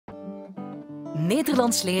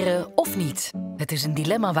Nederlands leren of niet? Het is een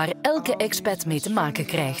dilemma waar elke expat mee te maken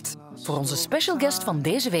krijgt. Voor onze special guest van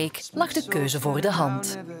deze week lag de keuze voor de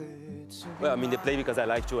hand. Well, I'm in the play because I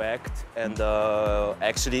like to act, and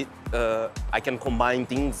actually I can combine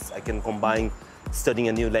things. I can combine studying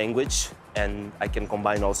a new language, and I can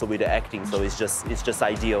combine also with the acting. So it's just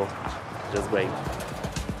ideal, just great.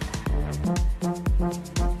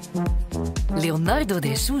 Leonardo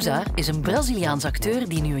De Souza is een Braziliaans acteur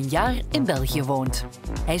die nu een jaar in België woont.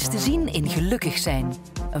 Hij is te zien in Gelukkig zijn,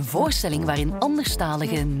 een voorstelling waarin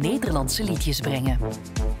anderstaligen Nederlandse liedjes brengen.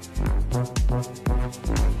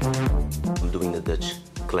 I'm doing the Dutch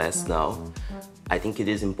class now. I think it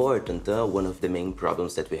is important. One of the main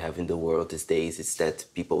problems that we have in the world these days is that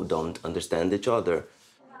people don't understand each other.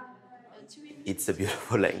 It's a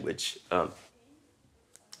beautiful language.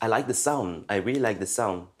 I like the sound. I really like the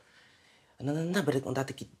sound.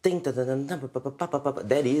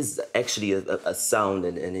 That is actually a sound,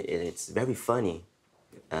 and it's very funny.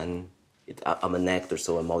 And I'm an actor,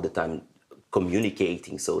 so I'm all the time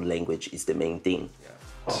communicating, so language is the main thing.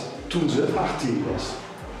 Toen ze 18 was.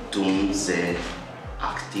 Toen ze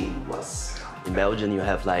 18 was. In Belgium, you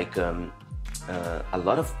have like a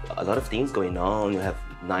lot of things going on. You have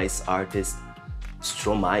nice artists.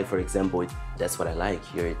 Stromae, for example, that's what I like.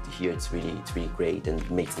 Here it's really great and it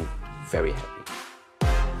makes me very happy.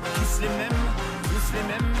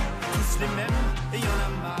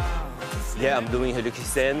 Yeah, I'm doing Gelukkig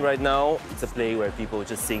zijn right now. It's a play where people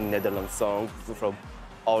just sing Netherlands songs from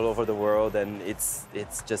all over the world, and it's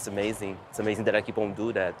just amazing. It's amazing that I keep on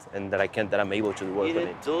doing that, and that I'm able to work on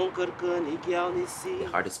it. The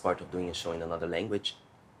hardest part of doing a show in another language,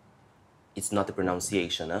 it's not the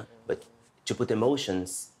pronunciation, but to put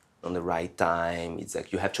emotions on the right time. It's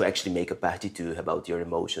like you have to actually make a partiture about your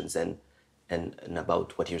emotions and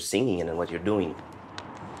about what you're singing and what you're doing.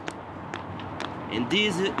 En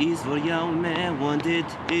deze is voor jou, man, want dit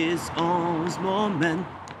is ons moment.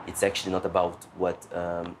 It's actually not about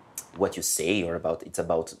what you say or it's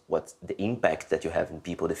about what the impact that you have in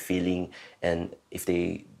people, the feeling, and if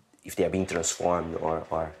they are being transformed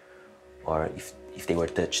or if they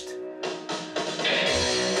were touched.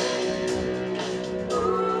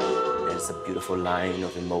 There's a beautiful line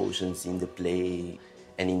of emotions in the play,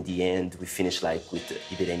 and in the end we finish like with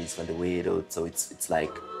Iedereen is van de wereld, so it's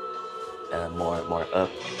like more up.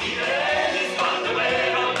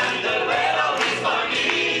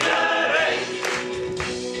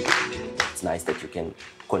 It's nice that you can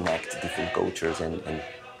connect different cultures and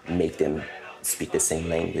make them speak the same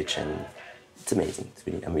language, and it's amazing.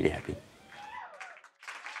 I'm really happy.